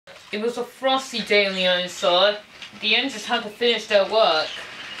It was a frosty day on the iron solar. The engines had to finish their work.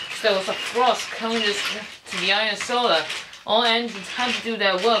 So there was a frost coming to the iron solar. All engines had to do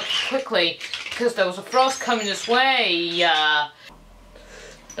their work quickly because there was a frost coming this way.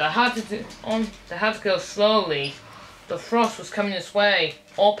 They had to go slowly. The frost was coming this way.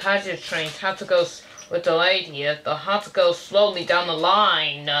 All passenger trains had to go with delayed here. They had to go slowly down the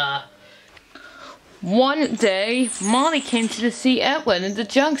line. One day, Molly came to see Edward at the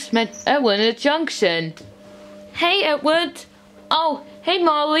junction. Met Edward at the junction. Hey, Edward. Oh, hey,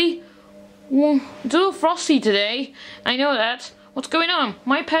 Molly. Well, it's a little frosty today. I know that. What's going on?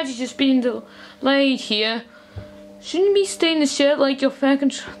 My passage is being delayed here. Shouldn't you be staying in the shed like the fire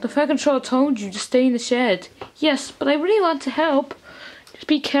controller told you to stay in the shed? Yes, but I really want to help. Just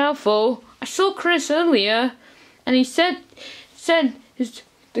be careful. I saw Chris earlier, and he said his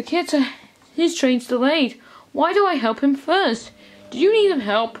train's delayed. Why do I help him first? Do you need him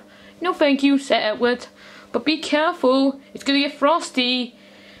help? No, thank you, said Edward. But be careful. It's gonna get frosty.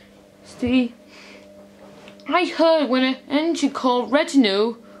 See, I heard when an engine called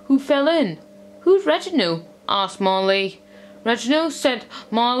Reginald who fell in. Who's Reginald? Asked Molly. Reginald, said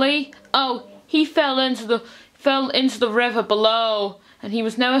Molly. Oh, he fell into the river below, and he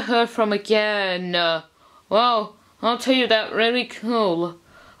was never heard from again. Well, I'll tell you that really cool.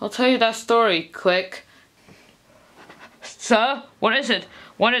 I'll tell you that story quick. Sir, what is it?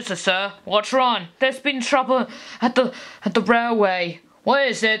 What is it, sir? What's wrong? There's been trouble at the railway. What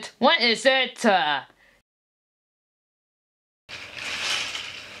is it? What is it? A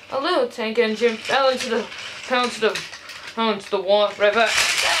little tank engine fell into the river.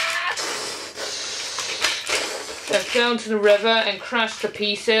 It fell into the river and crashed to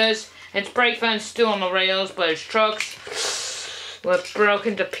pieces. Its brake van's still on the rails, but its trucks were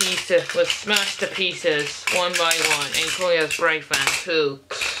broken to pieces, were smashed to pieces one by one, including its brake van too.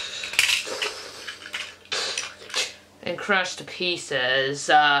 And crashed to pieces.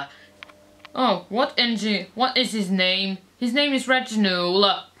 Oh, what engine? What is his name? His name is Reginald.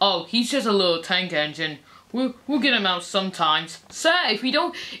 Oh, he's just a little tank engine. We'll get him out sometimes. Sir, if we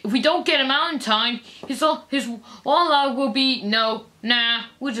don't get him out in time, his all will be no. Nah,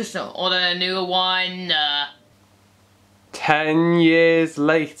 we'll just order a new one. 10 years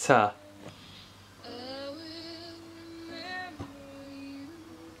later.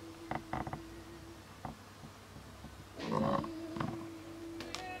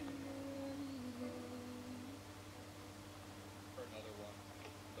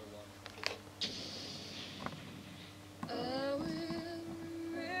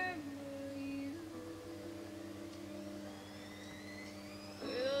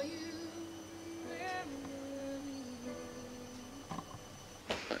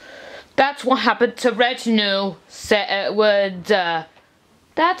 That's what happened to Reginald, said Edward.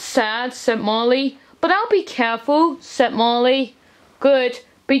 That's sad, said Molly. But I'll be careful, said Molly. Good,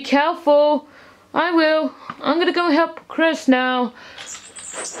 be careful. I will. I'm gonna go help Chris now.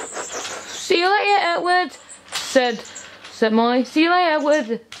 See you later, Edward, said Molly. See you later,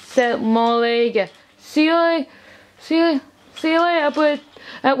 Edward, said Molly. See you later,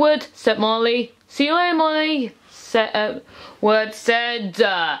 Edward, said Molly. See you later, Molly, said Edward, said.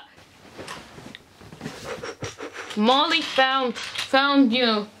 Molly found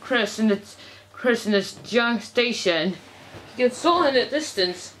Chris in this junk station. He saw in the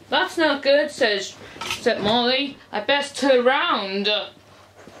distance. That's not good, said Molly. I best turn around.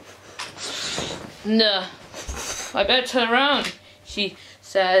 No, I better turn around, she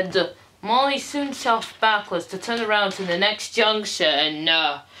said. Molly soon shoved backwards to turn around to the next junction.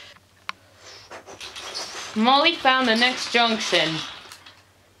 Molly found the next junction.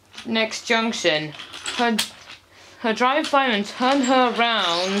 Her driver fireman turned her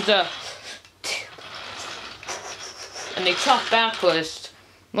around, and they chuffed backwards.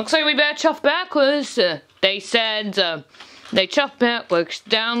 Looks like we better chuff backwards, they said. They chuffed backwards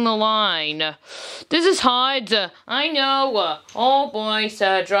down the line. This is hard, I know. Oh boy,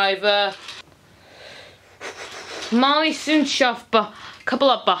 said driver. Molly soon shoved a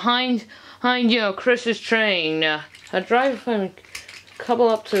couple up behind Chris's train. Her driver fireman couple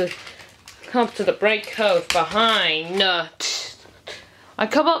up to the brake coach behind. I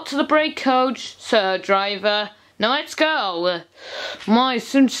come up to the brake coach, sir driver. Now let's go. Molly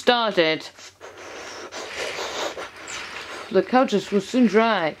soon started. The coaches will soon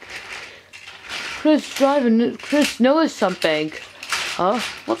drag. Chris noticed something.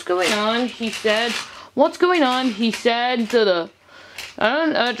 What's going on? He said. What's going on? He said to the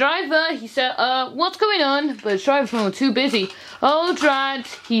driver, he said, what's going on? But the driver was too busy. Oh, drat,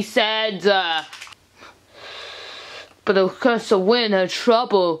 he said, but but because of wind and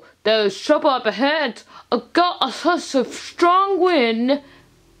trouble. There was trouble up ahead. A gust of strong wind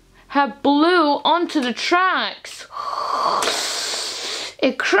had blew onto the tracks.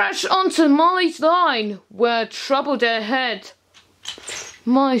 It crashed onto Molly's line where trouble lay ahead.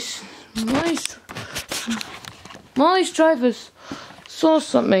 Molly's drivers saw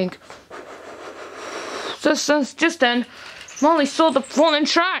something. Just then, Molly saw the falling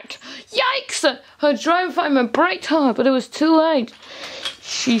track. Yikes! Her driver fireman braked hard, but it was too late.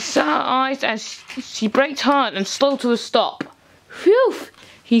 She saw her eyes as she braked hard and slowed to a stop. Phew!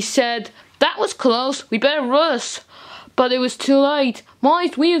 He said, "That was close. We better rush." But it was too late.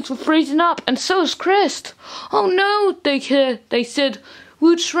 Molly's wheels were freezing up, and so was Chris. "Oh no," they said.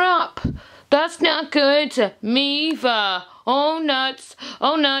 "We're trapped." "That's not good. Me either. Oh nuts,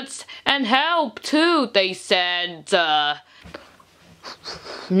 and help too," they said.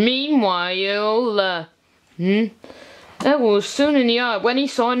 Meanwhile, Neville was soon in the yard when he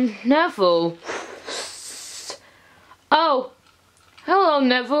saw Neville. "Oh, hello,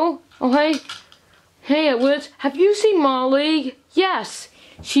 Neville. Oh, hey. Hey, Edward, have you seen Molly?" "Yes.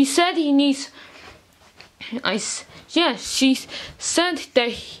 She said he needs... Yes, she said that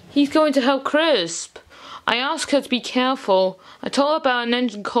he's going to help Crisp. I asked her to be careful. I told her about an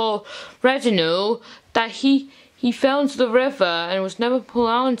engine called Reginald, that he fell into the river and was never pulled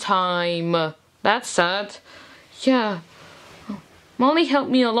out in time. That's sad." "Yeah. Molly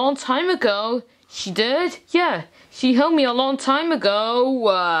helped me a long time ago." "She did?" "Yeah, she helped me a long time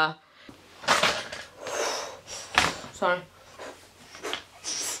ago." Sorry.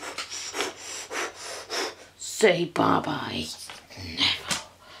 Say bye-bye. Never.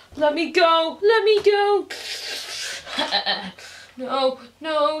 Let me go. Let me go. No.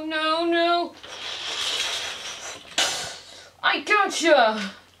 I gotcha.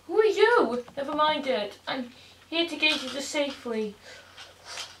 Who are you? Never mind it. I'm here to get you to safely.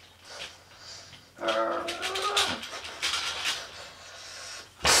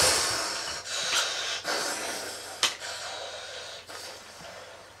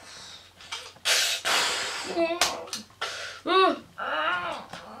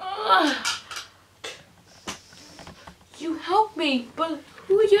 You helped me, but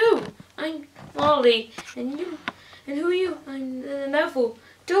who are you? I'm Molly, and who are you? I'm Neville.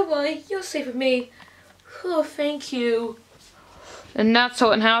 Don't worry, you're safe with me. Oh, thank you. And that's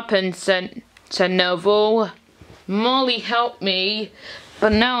what happened, said Neville. Molly helped me,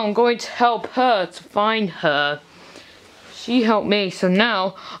 but now I'm going to help her to find her. She helped me, so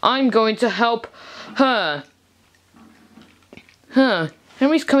now I'm going to help her.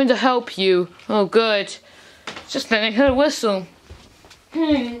 Henry's coming to help you. Oh, good. Just then I heard a whistle.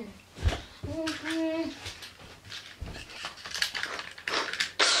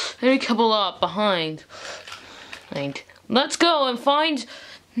 Henry coupled up behind. Let's go and find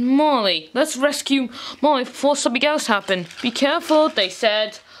Molly. Let's rescue Molly before something else happens. Be careful, they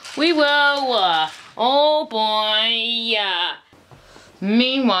said. We will. Oh boy.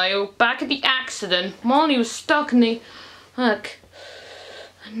 Meanwhile, back at the accident, Molly was stuck in the hook.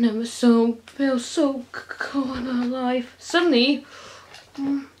 I never felt so cold in my life. Suddenly,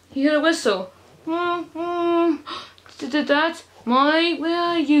 he heard a whistle. Did that? Molly, where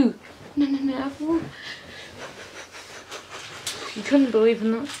are you? Neville. He couldn't believe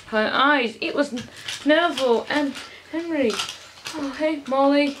in her eyes. It was Neville and Henry. Oh, hey,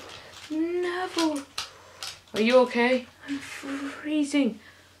 Molly. Neville. Are you okay? I'm freezing.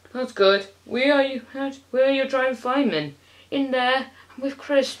 That's good. Where are you? Where are your driving firemen? In there. I'm with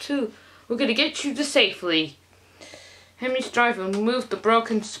Chris too. We're gonna get you to safely. Henry's driver moved the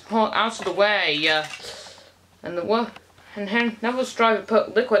broken support out of the way. Neville's driver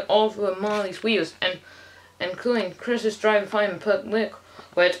put liquid all over Molly's wheels, and including Chris's driving fireman put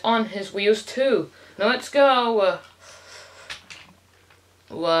liquid on his wheels too. Now let's go.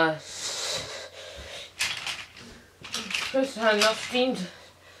 Chris had enough steam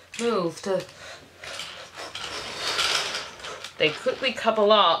to move. They quickly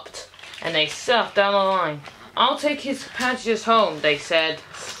coupled up and they surfed down the line. I'll take his passengers home, they said.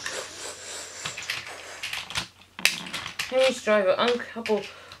 Henry's driver uncoupled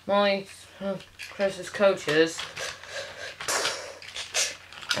Molly's Chris's coaches,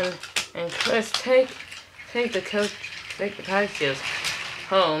 and Chris take the passengers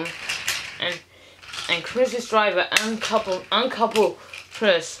home, and Chris's driver uncoupled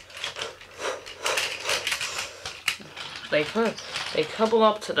Chris. They coupled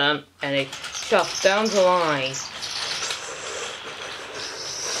up to them and they shoved down the line.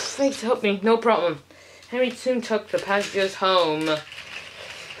 Thanks to help me, no problem. Henry soon took the passengers home.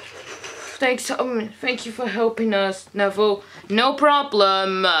 thank you for helping us, Neville. No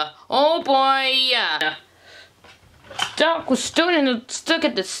problem. Oh boy. Doc was still in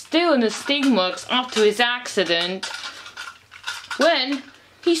the steam works after his accident when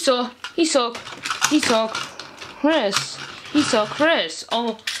he saw Chris. He saw Chris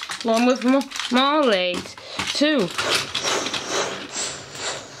along with Marley too.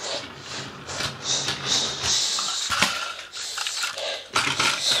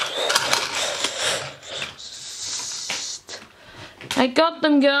 I got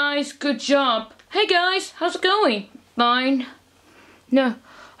them, guys. Good job. Hey guys, how's it going? Fine. No,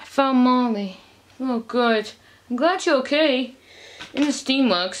 I found Marley. Oh good. I'm glad you're okay. In the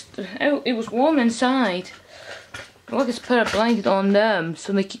steamworks, it was warm inside. I just put a blanket on them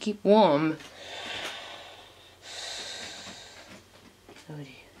so they could keep warm. Oh dear.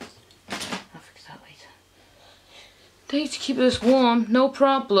 I'll fix that later. They need to keep us warm, no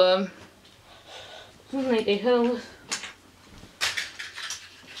problem. Like they held.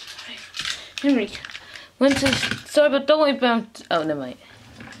 Henry went to. Sorry, but don't worry about. Oh, never mind.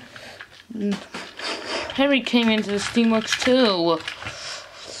 Henry came into the steamworks too.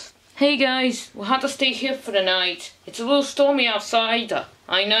 Hey guys, we'll have to stay here for the night. It's a little stormy outside.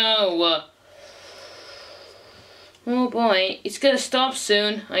 I know. Oh boy, it's gonna stop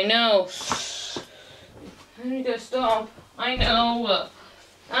soon. I know. Henry gonna stop. I know.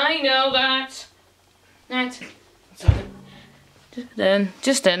 I know that.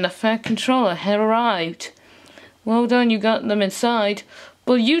 Just then, the Fat Controller had arrived. Well done, you got them inside.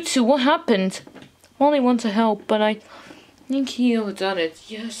 But you two, what happened? Molly wants to help, but I think he overdone it.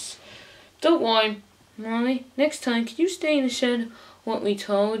 Yes. Don't worry, Molly. Next time, can you stay in the shed? What we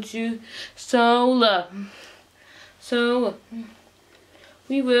told you. So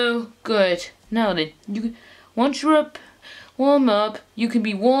we will. Good. Now then, once you're warm up, you can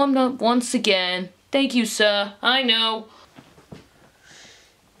be warmed up once again. Thank you, sir. I know.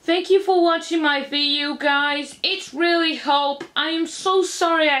 Thank you for watching my video, guys. It's really helped. I am so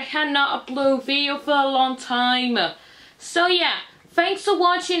sorry I had not uploaded video for a long time. So yeah, thanks for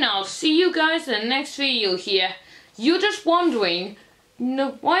watching. I'll see you guys in the next video here. You're just wondering,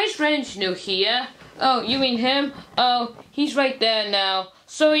 why is Reginald here? Oh, you mean him? Oh, he's right there now.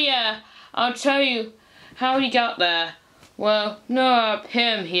 So yeah, I'll tell you how he got there. Well, no,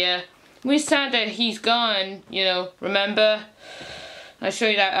 him here. We said that he's gone, remember? I showed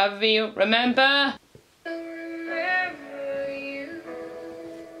you that other video, remember? Remember you.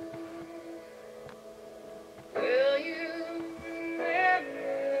 Will you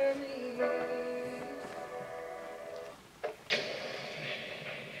remember me?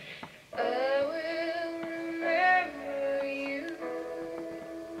 I will remember you.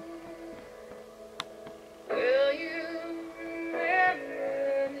 Will you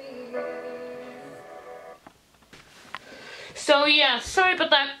remember me? So yeah, sorry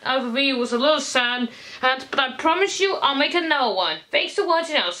about that other video, was a little sad, but I promise you I'll make another one. Thanks for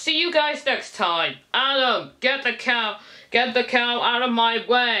watching, I'll see you guys next time. Adam, get the cow out of my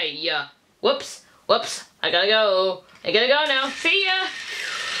way. Whoops, I gotta go now, see ya.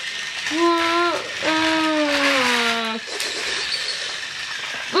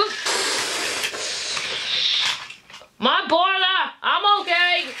 My boiler, I'm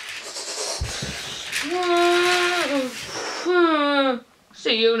okay.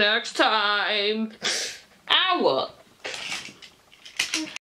 See you next time. Ow!